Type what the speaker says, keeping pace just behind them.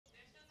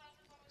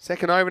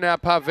Second over now,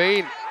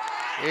 Parveen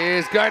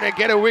is going to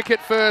get a wicket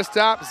first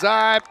up.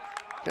 Zaib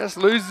just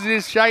loses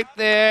his shape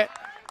there.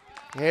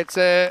 It's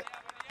a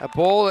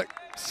ball that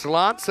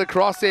slants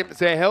across him.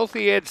 It's a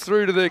healthy edge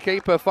through to the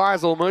keeper,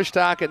 Faisal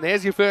Mushtaq, and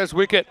there's your first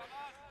wicket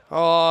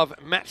of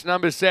match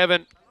number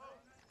 7.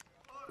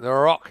 The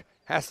Rock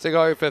has to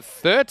go for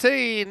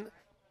 13.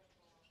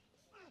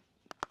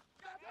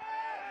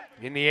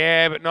 In the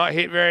air, but not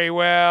hit very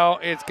well.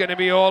 It's going to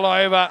be all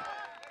over.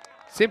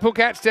 Simple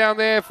catch down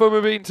there for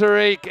Mubin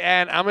Tariq,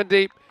 and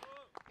Amandeep.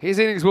 His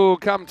innings will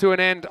come to an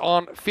end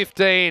on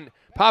 15.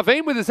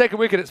 Parveen with the second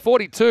wicket. It's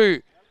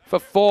 42 for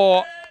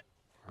 4.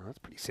 Oh, that's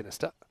pretty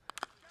sinister.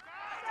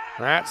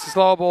 That's a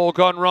slow ball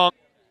gone wrong.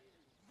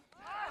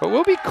 But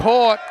we'll be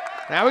caught.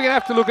 Now we're going to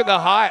have to look at the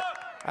height.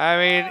 I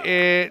mean,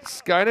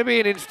 it's going to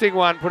be an interesting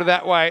one, put it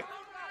that way.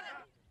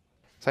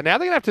 So now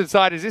they're going to have to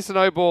decide, is this a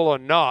no ball or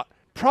not?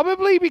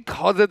 Probably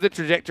because of the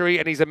trajectory,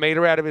 and he's a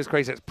metre out of his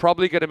crease. It's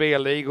probably going to be a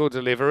legal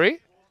delivery.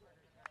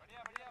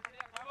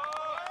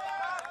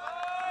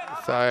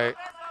 So,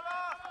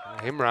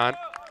 Imran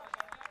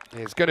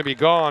is going to be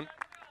gone.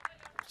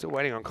 Still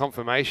waiting on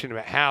confirmation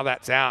about how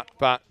that's out,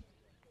 but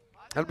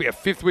that'll be a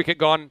 5th wicket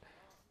gone.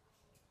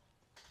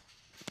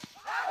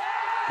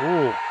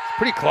 Ooh, it's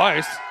pretty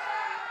close.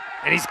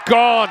 And he's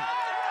gone.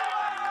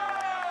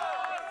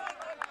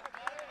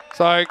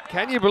 So,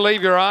 can you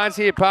believe your eyes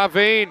here?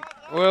 Parveen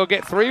will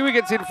get 3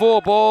 wickets in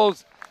 4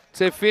 balls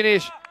to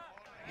finish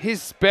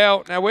his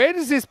spell. Now, where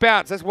does this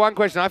bounce? That's one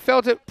question. I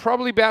felt it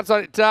probably bounced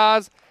on. It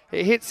does.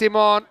 It hits him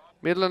on.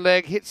 Middle and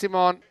leg hits him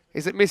on.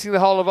 Is it missing the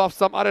whole of off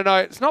stump? I don't know.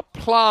 It's not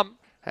plumb.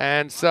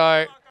 And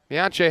so,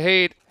 Mian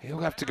Shahid, he'll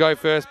have to go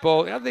first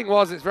ball. The other thing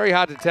was, it's very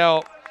hard to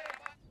tell.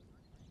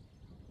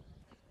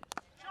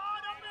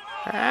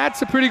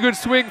 That's a pretty good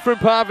swing from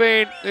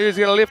Parveen, who's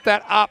going to lift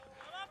that up.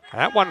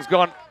 That one's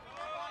gone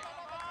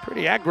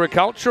pretty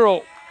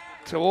agricultural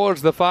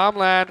towards the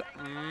farmland.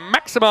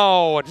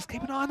 Maximo, just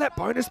keep an eye on that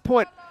bonus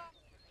point.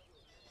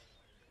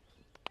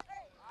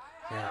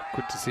 Yeah,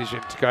 good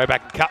decision to go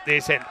back and cut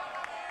this, and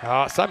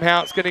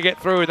somehow it's going to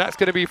get through, and that's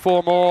going to be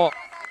 4 more.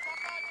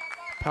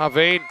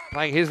 Parveen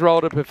playing his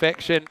role to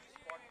perfection.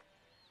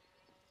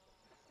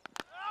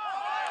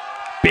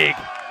 Big,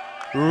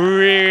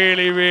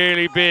 really,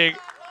 really big.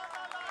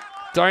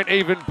 Don't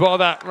even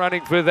bother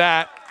running for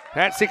that.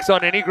 That's 6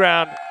 on any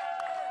ground.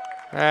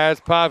 As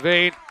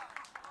Parveen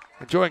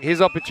enjoying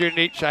his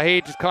opportunity.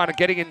 Shahid just kind of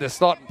getting in the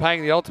slot and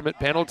paying the ultimate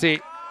penalty.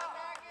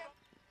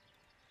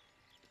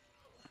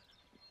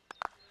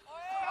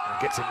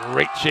 Gets him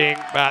reaching,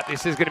 but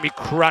this is going to be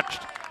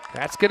crunched.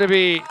 That's going to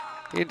be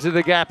into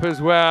the gap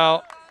as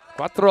well.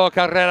 4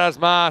 carreras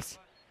más.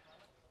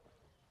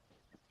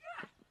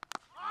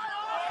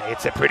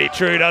 It's a pretty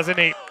true, doesn't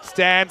he?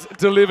 Stands,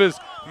 delivers.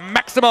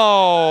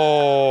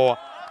 Maximo!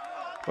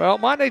 Well,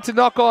 might need to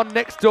knock on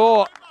next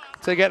door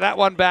to get that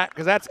one back,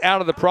 because that's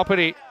out of the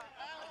property.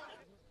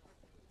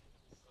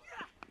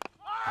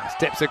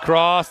 Steps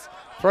across,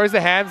 throws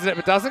the hands in it,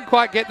 but doesn't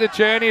quite get the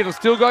journey. It'll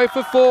still go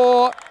for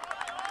 4.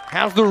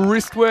 How's the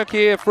wrist work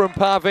here from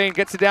Parveen?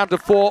 Gets it down to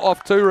 4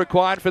 off 2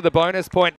 required for the bonus point.